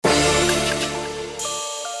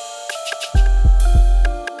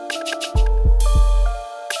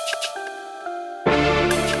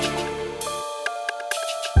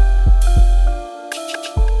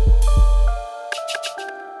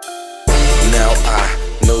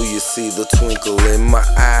see the twinkle in my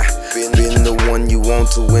eye. Been the one you want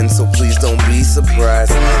to win, so please don't be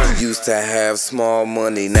surprised. Used to have small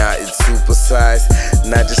money, now it's supersized.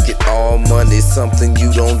 Not just get all money, something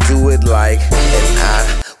you don't do it like. And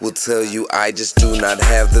I will tell you I just do not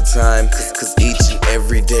have the time. Cause each and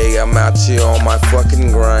every day I'm out here on my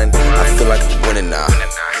fucking grind. I feel like we're winning now.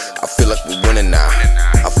 I feel like we're winning now.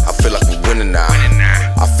 I feel like we're winning now.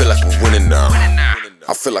 I feel like we're winning now.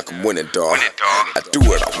 I feel like I'm winning, dawg. I do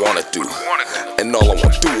what I wanna do, and all I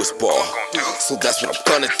wanna do is ball. So that's what I'm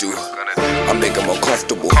gonna do. I make them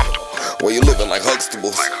uncomfortable while you're living like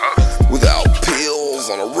Huxtables. Without pills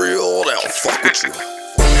on a real, they don't fuck with you.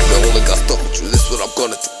 They only got stuck with you. This is what I'm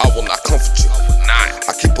gonna do. I will not comfort you.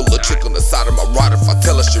 I keep a little chick on the side of my ride. If I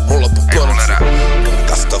tell her she roll up a blunt or two.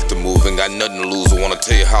 Got stuff to move and got nothing to lose. I wanna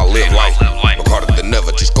tell you how I live life. Work harder than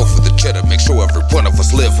ever, just go for the cheddar. Make sure every one of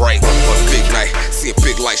us live right. One big night, see a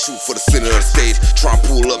big light, shoot for the center of the stage. Try and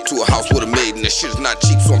pull up to a house with a maid, and the shit is not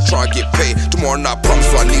cheap, so I'm trying to get paid. Tomorrow not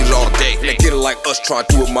promised, so I need it all day. They get it like us, trying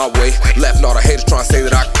to do it my way. Laughing all the haters, trying to say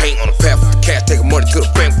that I can't. On the path with the cash, taking money to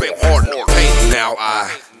the bank, bank hard in the pain. Now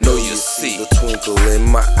I know you see the twinkle in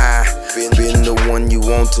my eye. Been the one you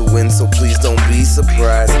want to win, so please don't be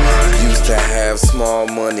surprised. Used to have small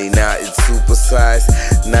money, now it's supersized.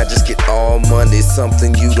 Not just get all money,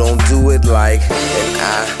 something you don't do it like. And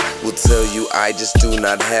I will tell you I just do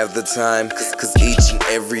not have the time. Cause each and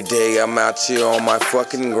every day I'm out here on my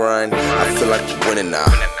fucking grind. I feel like we're winning now.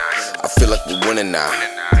 I feel like we're winning now.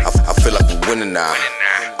 I feel like we're winning now.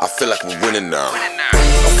 I feel like we're winning now.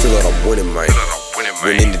 I feel like I'm winning, man.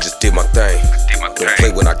 Winning to just did my thing. Don't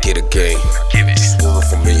play when I get a game. Just swerve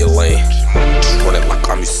from in your lane. Just run it like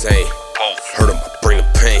I'm insane. Hurt them, I bring the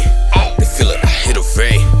pain. They feel it, I hit a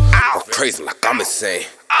vein. I'm crazy like I'm insane.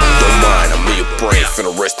 Don't mind, I'm in your brain,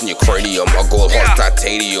 finna rest in your cranium. I go as hard as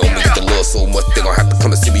titanium. We get the love so much, they gon' have to come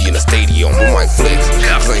to see me in the stadium. I might flex,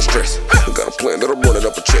 cause I ain't stressed. I got a plan that I'm running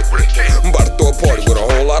up a check. I'm about to throw a party with a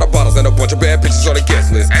whole lot of bottles and a bunch of bad bitches on the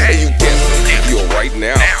guest list. And you guess it, you're right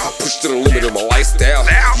now. Push to the limit of my lifestyle.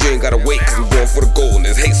 You ain't gotta wait, cause I'm going for the goal and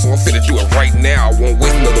there's hate, so I'm finna do it right now. I won't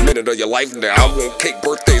waste another minute of your life now. I want cake,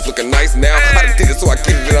 birthdays looking nice now. I done did it, so I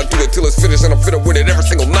get it and I do it till it's finished, and I'm finna win it every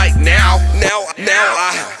single night now. Now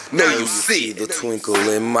I know you see the twinkle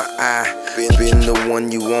in my eye. Been the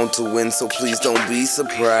one you want to win, so please don't be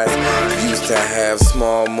surprised. Used to have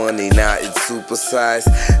small money, now it's supersized.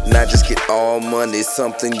 Not just get all money,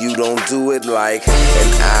 something you don't do it like.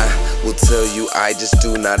 And I will tell you I just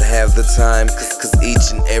do not have the time. Cause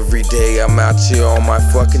each and every day I'm out here on my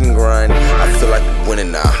fucking grind. I feel like we're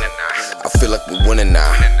winning now. I feel like we're winning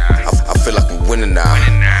now. I feel